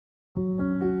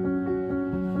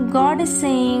God is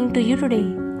saying to you today,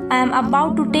 I am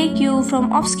about to take you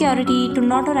from obscurity to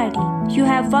notoriety. You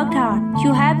have worked hard.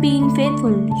 You have been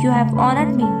faithful. You have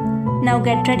honored me. Now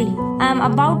get ready. I am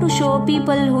about to show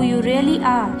people who you really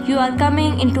are. You are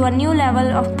coming into a new level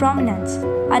of prominence,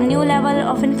 a new level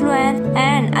of influence,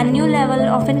 and a new level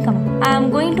of income. I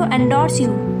am going to endorse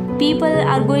you. People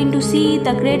are going to see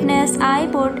the greatness I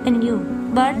put in you.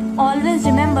 But always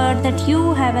remember that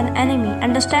you have an enemy.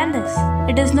 Understand this.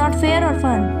 It is not fair or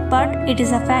fun, but it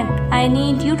is a fact. I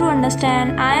need you to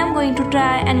understand I am going to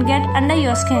try and get under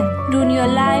your skin. Do in your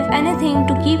life anything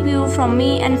to keep you from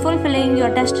me and fulfilling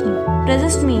your destiny.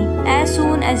 Resist me. As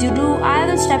soon as you do, I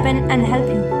will step in and help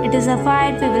you. It is a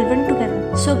fight we will win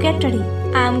together. So get ready.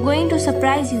 I am going to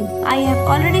surprise you. I have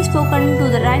already spoken to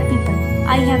the right people.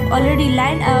 I have already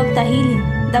lined up the healing,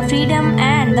 the freedom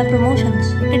and the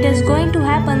promotions. It is going to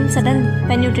happen suddenly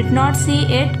when you did not see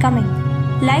it coming.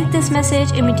 Like this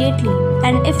message immediately,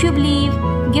 and if you believe,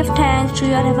 give thanks to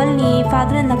your Heavenly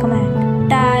Father in the comment.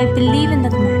 Type believe in the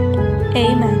comment.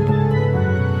 Amen.